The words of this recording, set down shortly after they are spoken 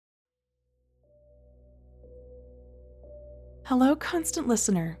Hello, constant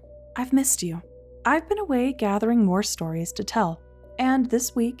listener. I've missed you. I've been away gathering more stories to tell, and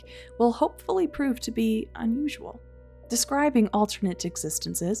this week will hopefully prove to be unusual. Describing alternate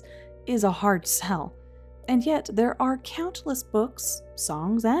existences is a hard sell, and yet there are countless books,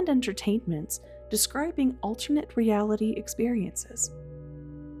 songs, and entertainments describing alternate reality experiences.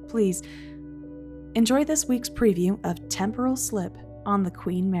 Please, enjoy this week's preview of Temporal Slip on the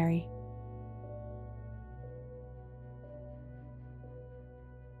Queen Mary.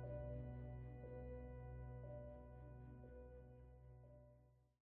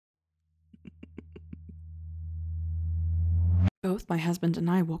 Both my husband and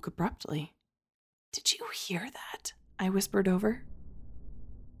I woke abruptly. "Did you hear that?" I whispered over.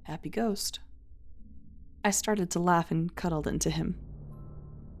 "Happy ghost." I started to laugh and cuddled into him.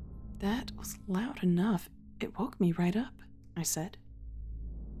 "That was loud enough. It woke me right up," I said.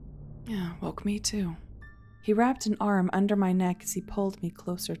 "Yeah, woke me too." He wrapped an arm under my neck as he pulled me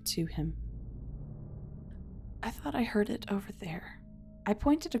closer to him. "I thought I heard it over there." I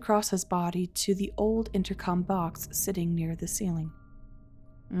pointed across his body to the old intercom box sitting near the ceiling.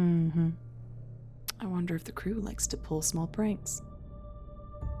 I wonder if the crew likes to pull small pranks.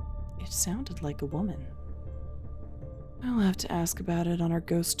 It sounded like a woman. I'll have to ask about it on our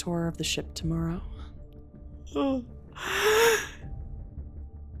ghost tour of the ship tomorrow.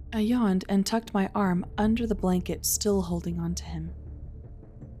 I yawned and tucked my arm under the blanket, still holding on to him.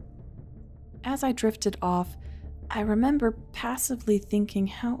 As I drifted off, I remember passively thinking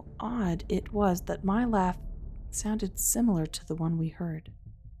how odd it was that my laugh sounded similar to the one we heard.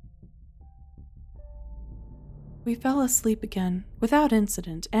 We fell asleep again, without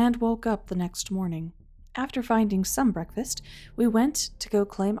incident, and woke up the next morning. After finding some breakfast, we went to go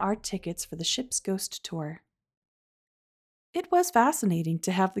claim our tickets for the ship's ghost tour. It was fascinating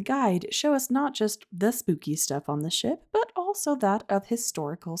to have the guide show us not just the spooky stuff on the ship, but also that of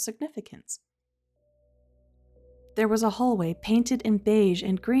historical significance. There was a hallway painted in beige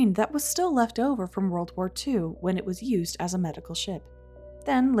and green that was still left over from World War II when it was used as a medical ship,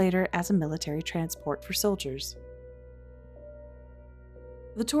 then later as a military transport for soldiers.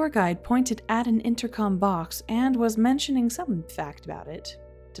 The tour guide pointed at an intercom box and was mentioning some fact about it.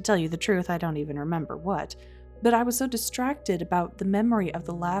 To tell you the truth, I don't even remember what, but I was so distracted about the memory of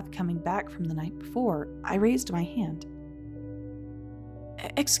the laugh coming back from the night before, I raised my hand.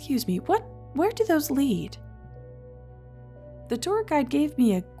 "Excuse me, where do those lead?" The tour guide gave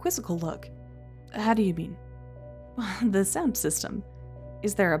me a quizzical look. "How do you mean?" "The sound system.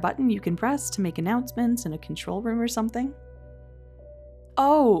 Is there a button you can press to make announcements in a control room or something?"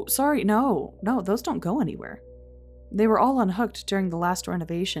 "Oh, sorry, no, those don't go anywhere. They were all unhooked during the last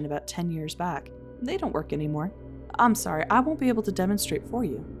renovation about 10 years back. They don't work anymore. I'm sorry, I won't be able to demonstrate for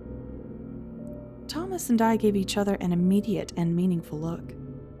you." Thomas and I gave each other an immediate and meaningful look.